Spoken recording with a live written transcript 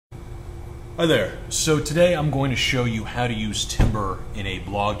Hi there. So today I'm going to show you how to use timber in a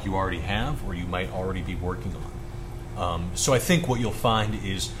blog you already have or you might already be working on. So I think what you'll find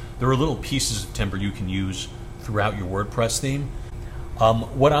is there are little pieces of timber you can use throughout your WordPress theme.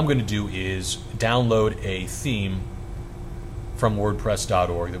 What I'm going to do is download a theme from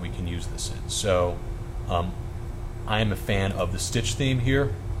WordPress.org that we can use this in. So I am a fan of the Stitch theme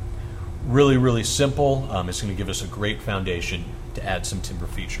here. Really simple. It's going to give us a great foundation to add some timber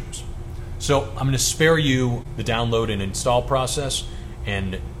features. So I'm going to spare you the download and install process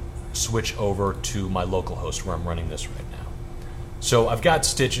and switch over to my local host where I'm running this right now. So I've got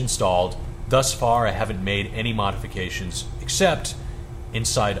Stitch installed. Thus far I haven't made any modifications except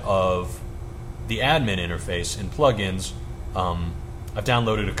inside of the admin interface and plugins. I've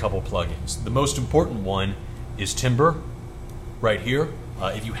downloaded a couple plugins. The most important one is Timber right here.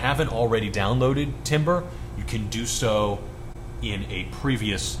 If you haven't already downloaded Timber, you can do so in a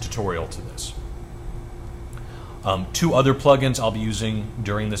previous tutorial to this. Two other plugins I'll be using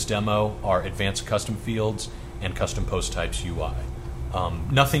during this demo are Advanced Custom Fields and Custom Post Types UI.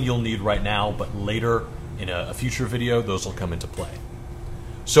 Nothing you'll need right now, but later in a future video, those will come into play.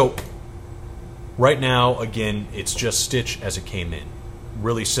 So right now, again, it's just Stitch as it came in.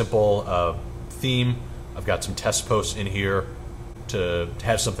 Really simple theme. I've got some test posts in here to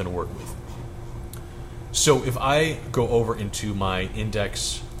have something to work with. So if I go over into my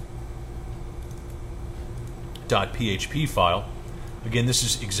index.php file, again, this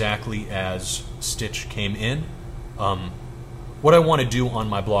is exactly as Stitch came in. What I want to do on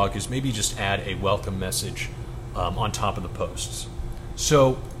my blog is maybe just add a welcome message on top of the posts.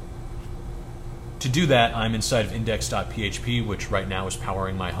 So to do that, I'm inside of index.php, which right now is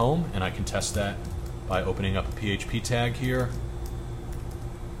powering my home, and I can test that by opening up a PHP tag here.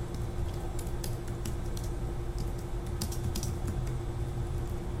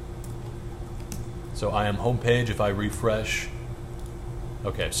 So I am homepage. If I refresh,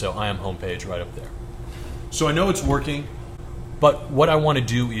 okay, so I am homepage right up there. So I know it's working, but what I want to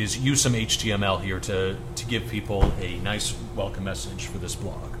do is use some HTML here to give people a nice welcome message for this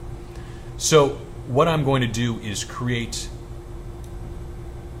blog. So what I'm going to do is create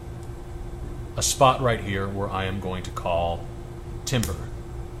a spot right here where I am going to call Timber.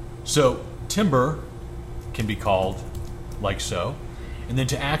 So Timber can be called like so. And then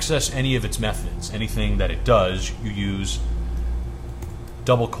to access any of its methods, anything that it does, you use :,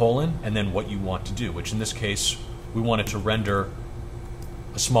 and then what you want to do, which in this case, we want it to render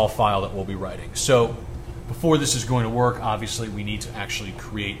a small file that we'll be writing. So before this is going to work, obviously we need to actually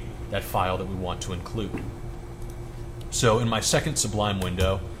create that file that we want to include. So in my second Sublime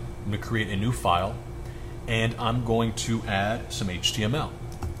window, I'm going to create a new file, and I'm going to add some HTML.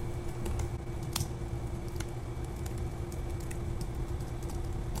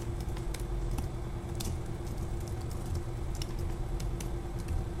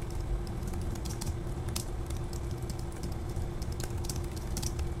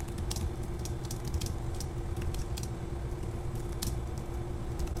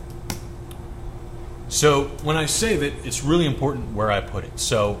 So when I save it, it's really important where I put it.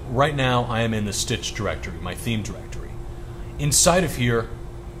 So right now I am in the Stitch directory, my theme directory. Inside of here,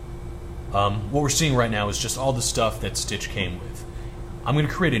 what we're seeing right now is just all the stuff that Stitch came with. I'm going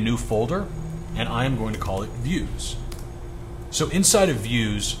to create a new folder, and I am going to call it Views. So inside of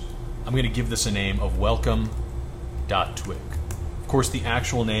Views, I'm going to give this a name of welcome.twig. Of course, the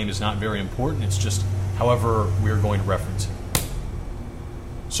actual name is not very important. It's just however we're going to reference it.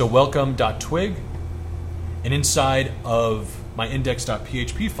 So welcome.twig. And inside of my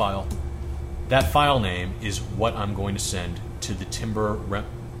index.php file, that file name is what I'm going to send to the Timber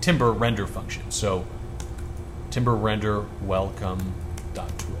render function. So Timber render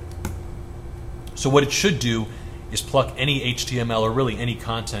welcome.twig. So what it should do is pluck any HTML or really any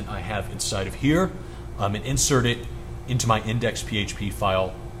content I have inside of here and insert it into my index.php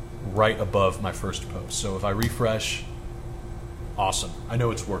file right above my first post. So if I refresh, awesome, I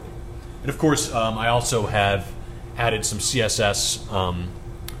know it's working. And of course, I also have added some CSS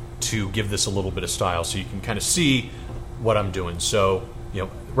to give this a little bit of style, so you can kind of see what I'm doing. So,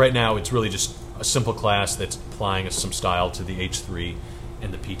 right now it's really just a simple class that's applying some style to the H3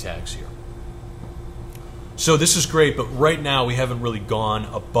 and the P tags here. So this is great, but right now we haven't really gone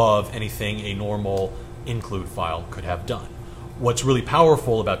above anything a normal include file could have done. What's really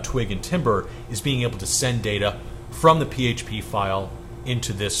powerful about Twig and Timber is being able to send data from the PHP file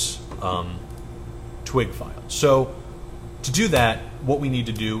into this Twig file. So to do that, what we need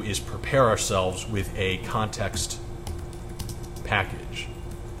to do is prepare ourselves with a context package.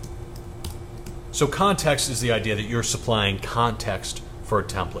 So context is the idea that you're supplying context for a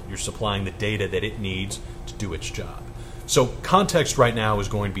template. You're supplying the data that it needs to do its job. So context right now is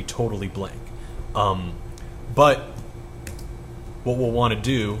going to be totally blank. But what we'll want to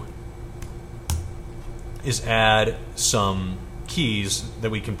do is add some keys that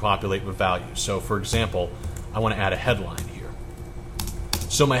we can populate with values. So for example, I want to add a headline here.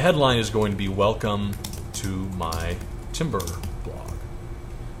 So my headline is going to be "Welcome to my Timber blog."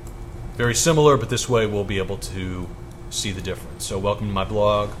 Very similar, but this way we'll be able to see the difference. So "Welcome to my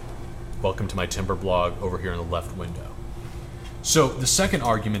blog," "Welcome to my Timber blog" over here in the left window. So the second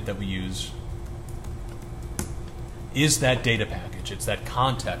argument that we use is that data package. It's that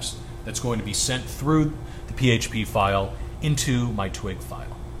context that's going to be sent through the PHP file into my twig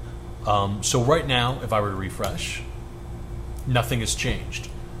file. So right now, if I were to refresh, nothing has changed.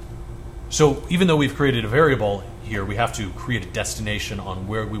 So even though we've created a variable here, we have to create a destination on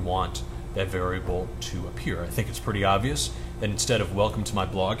where we want that variable to appear. I think it's pretty obvious that instead of "Welcome to my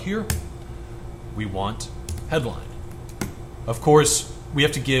blog" here, we want headline. Of course, we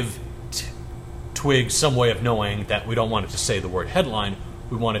have to give Twig some way of knowing that we don't want it to say the word headline.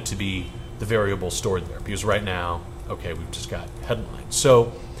 We want it to be the variable stored there, because right now, okay, we've just got headline.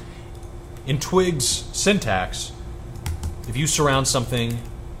 So in Twig's syntax, if you surround something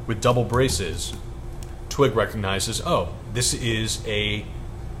with double braces, Twig recognizes, oh, this is a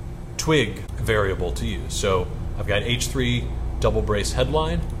Twig variable to use. So I've got H3 double brace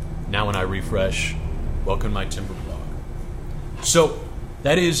headline. Now when I refresh, "Welcome to my Timber blog." So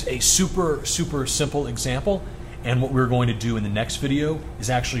that is a super simple example, and what we're going to do in the next video is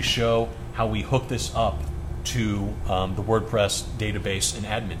actually show how we hook this up to the WordPress database and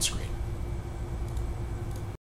admin screen.